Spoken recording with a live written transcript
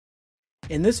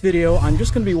In this video, I'm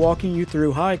just going to be walking you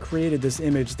through how I created this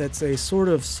image that's a sort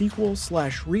of sequel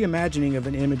slash reimagining of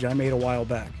an image I made a while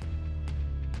back.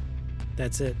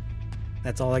 That's it.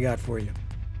 That's all I got for you.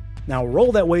 Now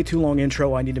roll that way too long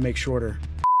intro I need to make shorter.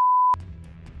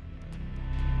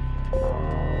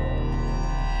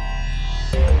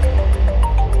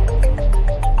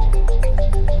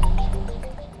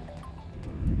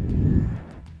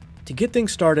 To get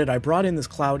things started, I brought in this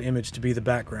cloud image to be the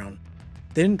background.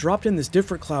 Then dropped in this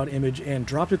different cloud image and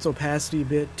dropped its opacity a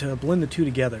bit to blend the two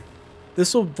together.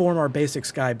 This will form our basic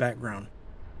sky background.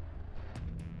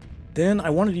 Then I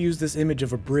wanted to use this image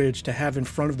of a bridge to have in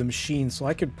front of the machine so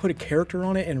I could put a character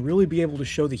on it and really be able to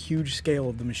show the huge scale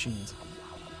of the machines.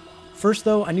 First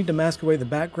though, I need to mask away the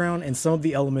background and some of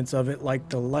the elements of it, like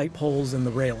the light poles and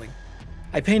the railing.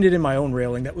 I painted in my own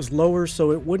railing that was lower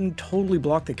so it wouldn't totally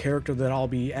block the character that I'll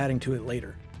be adding to it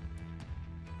later.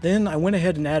 Then I went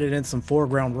ahead and added in some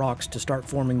foreground rocks to start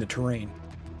forming the terrain.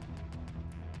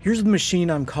 Here's the machine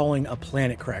I'm calling a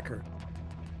planet cracker.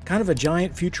 Kind of a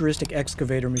giant futuristic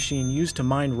excavator machine used to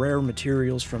mine rare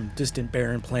materials from distant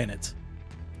barren planets.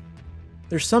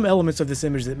 There's some elements of this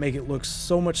image that make it look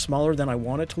so much smaller than I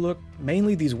want it to look,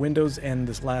 mainly these windows and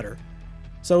this ladder.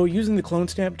 So using the clone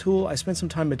stamp tool, I spent some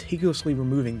time meticulously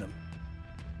removing them.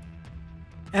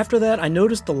 After that, I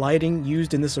noticed the lighting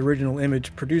used in this original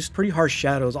image produced pretty harsh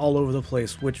shadows all over the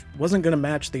place, which wasn't going to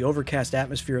match the overcast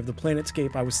atmosphere of the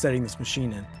planetscape I was setting this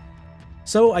machine in.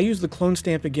 So I used the clone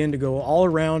stamp again to go all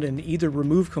around and either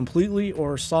remove completely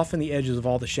or soften the edges of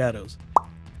all the shadows.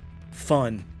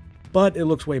 Fun, but it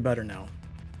looks way better now.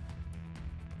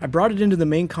 I brought it into the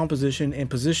main composition and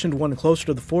positioned one closer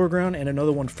to the foreground and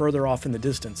another one further off in the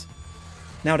distance.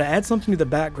 Now to add something to the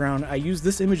background, I used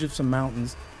this image of some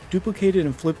mountains, duplicated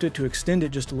and flipped it to extend it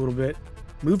just a little bit,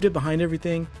 moved it behind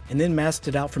everything, and then masked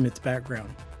it out from its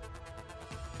background.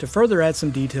 To further add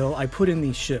some detail, I put in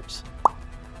these ships.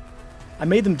 I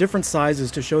made them different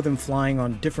sizes to show them flying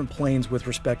on different planes with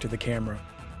respect to the camera.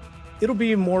 It'll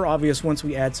be more obvious once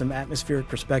we add some atmospheric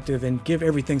perspective and give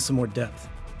everything some more depth.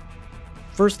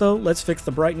 First though, let's fix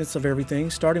the brightness of everything,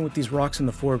 starting with these rocks in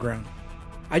the foreground.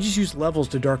 I just used levels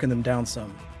to darken them down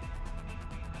some.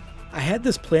 I had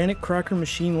this planet cracker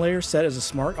machine layer set as a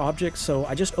smart object, so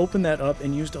I just opened that up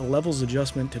and used a levels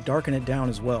adjustment to darken it down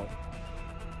as well.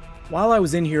 While I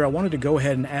was in here, I wanted to go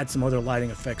ahead and add some other lighting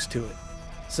effects to it.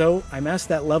 So I masked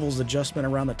that levels adjustment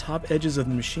around the top edges of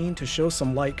the machine to show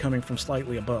some light coming from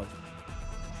slightly above.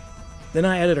 Then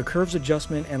I added a curves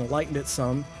adjustment and lightened it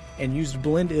some, and used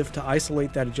blend if to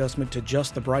isolate that adjustment to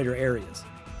just the brighter areas.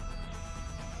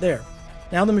 There.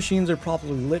 Now the machines are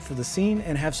properly lit for the scene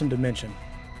and have some dimension.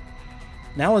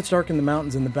 Now let's darken the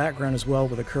mountains in the background as well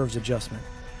with a curves adjustment.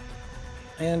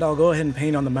 And I'll go ahead and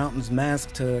paint on the mountains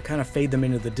mask to kind of fade them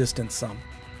into the distance some.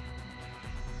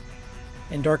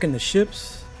 And darken the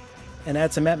ships, and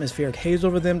add some atmospheric haze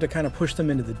over them to kind of push them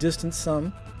into the distance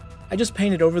some. I just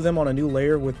painted over them on a new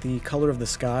layer with the color of the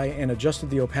sky and adjusted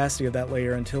the opacity of that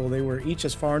layer until they were each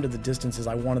as far into the distance as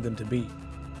I wanted them to be.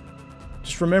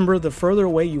 Just remember, the further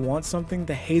away you want something,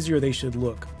 the hazier they should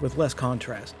look, with less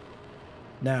contrast.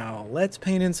 Now, let's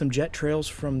paint in some jet trails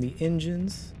from the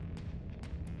engines.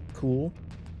 Cool.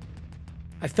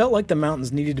 I felt like the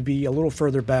mountains needed to be a little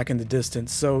further back in the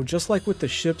distance, so just like with the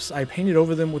ships, I painted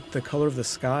over them with the color of the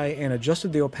sky and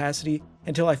adjusted the opacity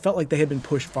until I felt like they had been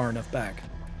pushed far enough back.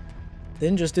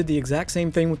 Then just did the exact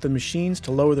same thing with the machines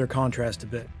to lower their contrast a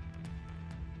bit.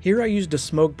 Here I used a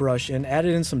smoke brush and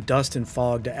added in some dust and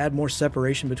fog to add more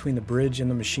separation between the bridge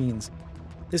and the machines.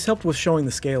 This helped with showing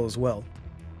the scale as well.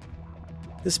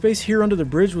 The space here under the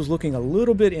bridge was looking a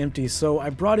little bit empty, so I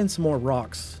brought in some more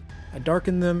rocks. I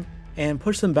darkened them and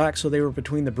pushed them back so they were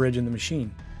between the bridge and the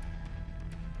machine.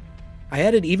 I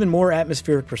added even more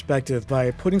atmospheric perspective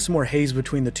by putting some more haze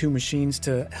between the two machines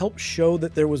to help show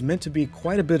that there was meant to be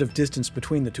quite a bit of distance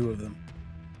between the two of them.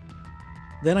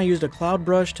 Then I used a cloud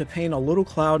brush to paint a little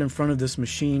cloud in front of this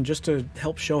machine just to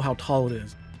help show how tall it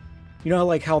is. You know,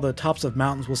 like how the tops of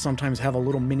mountains will sometimes have a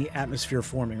little mini atmosphere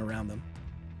forming around them.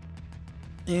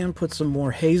 And put some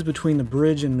more haze between the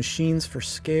bridge and machines for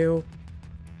scale.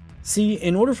 See,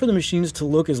 in order for the machines to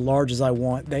look as large as I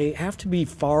want, they have to be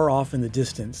far off in the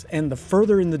distance, and the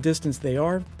further in the distance they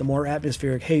are, the more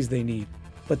atmospheric haze they need.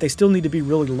 But they still need to be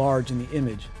really large in the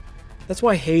image. That's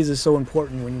why haze is so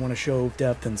important when you want to show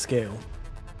depth and scale.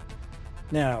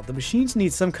 Now, the machines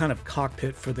need some kind of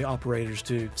cockpit for the operators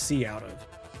to see out of.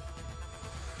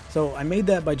 So I made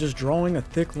that by just drawing a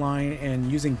thick line and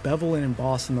using bevel and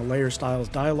emboss in the layer styles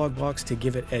dialog box to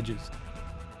give it edges.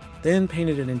 Then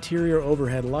painted an interior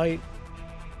overhead light,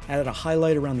 added a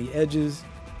highlight around the edges,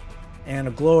 and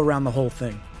a glow around the whole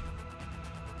thing.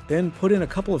 then put in a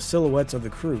couple of silhouettes of the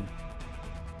crew.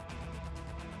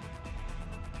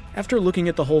 After looking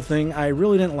at the whole thing, I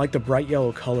really didn't like the bright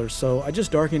yellow color, so I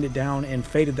just darkened it down and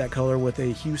faded that color with a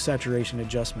hue saturation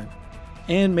adjustment,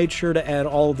 and made sure to add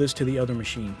all of this to the other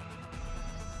machine.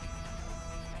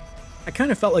 I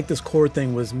kind of felt like this core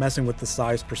thing was messing with the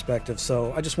size perspective,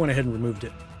 so I just went ahead and removed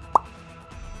it.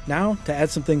 Now, to add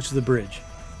some things to the bridge.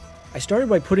 I started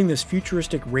by putting this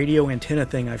futuristic radio antenna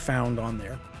thing I found on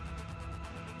there.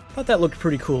 Thought that looked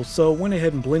pretty cool, so went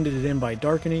ahead and blended it in by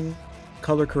darkening,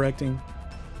 color correcting,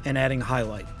 and adding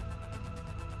highlight.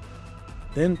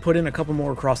 Then put in a couple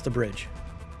more across the bridge.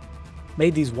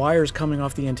 Made these wires coming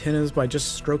off the antennas by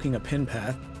just stroking a pin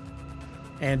path,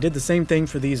 and did the same thing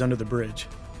for these under the bridge.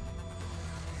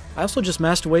 I also just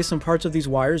masked away some parts of these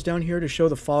wires down here to show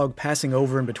the fog passing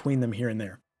over and between them here and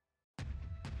there.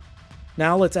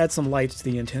 Now let's add some lights to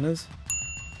the antennas,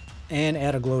 and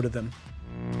add a glow to them.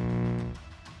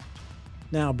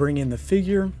 Now bring in the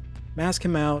figure, mask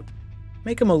him out,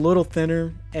 make him a little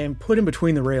thinner, and put him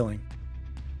between the railing.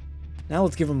 Now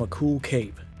let's give him a cool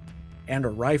cape, and a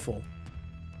rifle.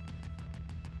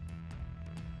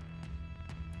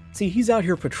 See, he's out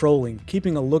here patrolling,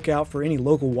 keeping a lookout for any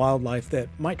local wildlife that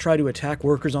might try to attack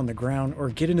workers on the ground or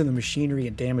get into the machinery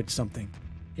and damage something.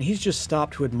 And he's just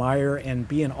stopped to admire and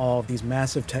be in awe of these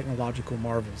massive technological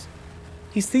marvels.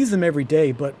 He sees them every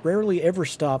day, but rarely ever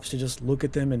stops to just look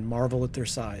at them and marvel at their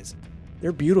size.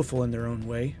 They're beautiful in their own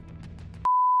way.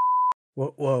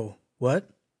 Whoa, what?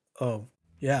 Oh,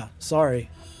 yeah, sorry.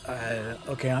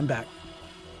 Okay, I'm back.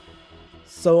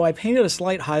 So I painted a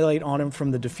slight highlight on him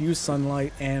from the diffused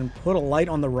sunlight and put a light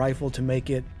on the rifle to make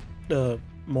it,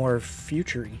 more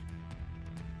futury.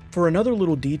 For another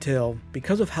little detail,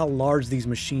 because of how large these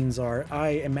machines are, I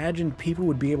imagined people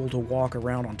would be able to walk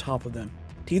around on top of them,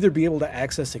 to either be able to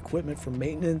access equipment for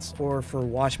maintenance or for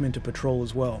watchmen to patrol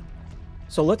as well.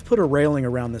 So let's put a railing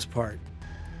around this part.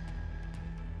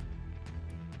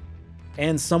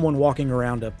 And someone walking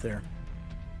around up there.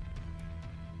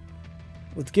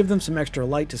 Let's give them some extra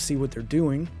light to see what they're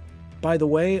doing. By the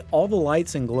way, all the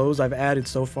lights and glows I've added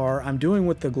so far, I'm doing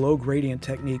with the glow gradient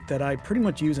technique that I pretty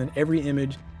much use in every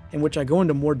image, and which I go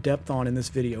into more depth on in this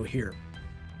video here.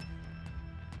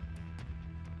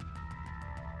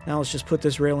 Now let's just put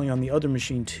this railing on the other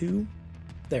machine too.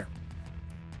 There.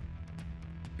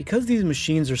 Because these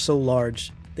machines are so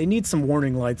large, they need some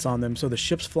warning lights on them so the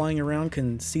ships flying around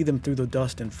can see them through the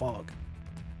dust and fog.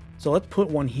 So let's put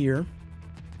one here.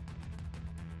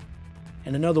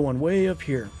 And another one way up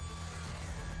here.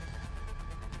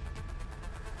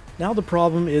 Now the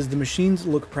problem is the machines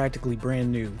look practically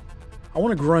brand new. I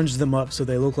want to grunge them up so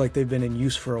they look like they've been in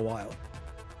use for a while.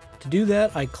 To do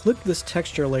that, I clipped this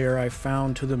texture layer I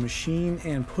found to the machine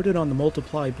and put it on the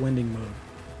multiply blending mode.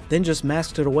 Then just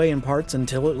masked it away in parts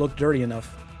until it looked dirty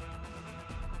enough.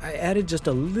 I added just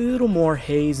a little more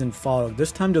haze and fog,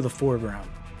 this time to the foreground.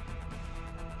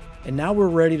 And now we're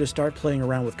ready to start playing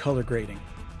around with color grading.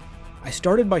 I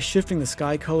started by shifting the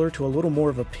sky color to a little more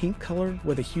of a pink color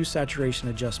with a hue saturation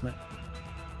adjustment.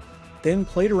 Then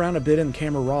played around a bit in the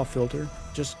camera raw filter,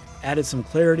 just added some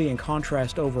clarity and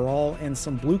contrast overall and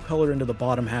some blue color into the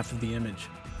bottom half of the image.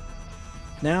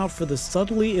 Now for the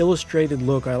subtly illustrated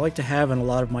look I like to have in a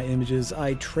lot of my images,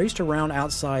 I traced around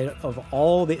outside of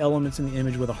all the elements in the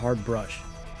image with a hard brush.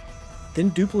 Then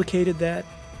duplicated that,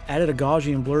 added a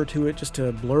Gaussian blur to it just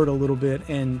to blur it a little bit,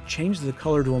 and changed the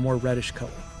color to a more reddish color.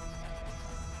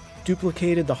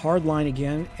 Duplicated the hard line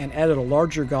again and added a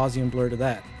larger Gaussian blur to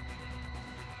that.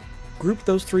 Grouped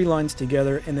those three lines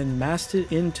together and then masked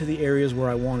it into the areas where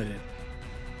I wanted it.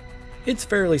 It's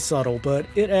fairly subtle, but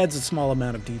it adds a small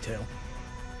amount of detail.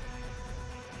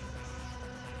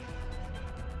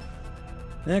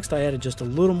 Next, I added just a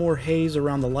little more haze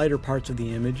around the lighter parts of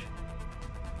the image,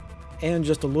 and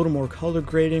just a little more color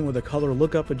grading with a color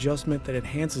lookup adjustment that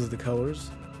enhances the colors.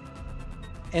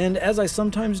 And as I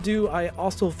sometimes do, I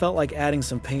also felt like adding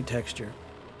some paint texture.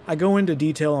 I go into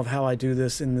detail of how I do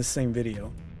this in this same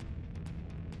video.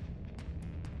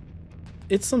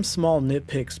 It's some small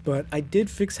nitpicks, but I did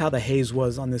fix how the haze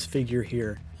was on this figure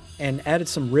here, and added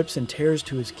some rips and tears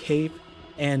to his cape,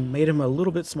 and made him a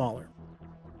little bit smaller.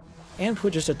 And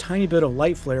put just a tiny bit of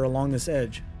light flare along this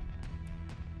edge.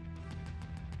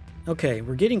 Okay,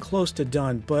 we're getting close to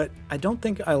done, but I don't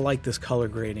think I like this color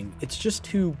grading. It's just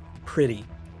too pretty.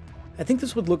 I think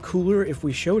this would look cooler if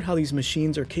we showed how these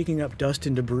machines are kicking up dust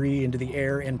and debris into the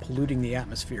air and polluting the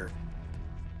atmosphere.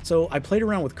 So I played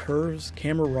around with curves,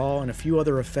 camera raw, and a few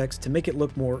other effects to make it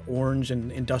look more orange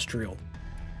and industrial.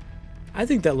 I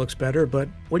think that looks better, but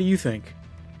what do you think?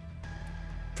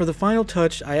 For the final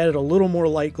touch, I added a little more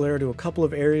light glare to a couple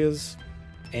of areas,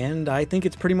 and I think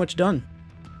it's pretty much done.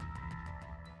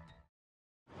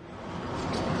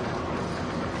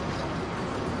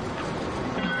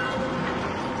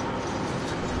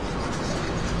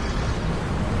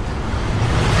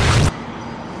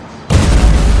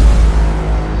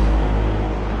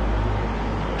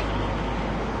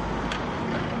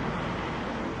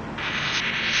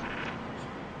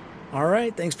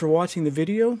 Alright, thanks for watching the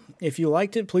video. If you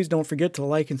liked it, please don't forget to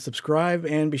like and subscribe,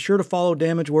 and be sure to follow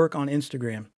Damage Work on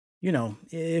Instagram. You know,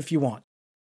 if you want.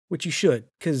 Which you should,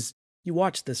 because you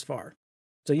watched this far.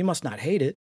 So you must not hate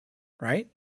it, right?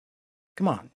 Come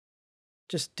on.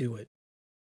 Just do it.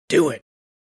 Do it!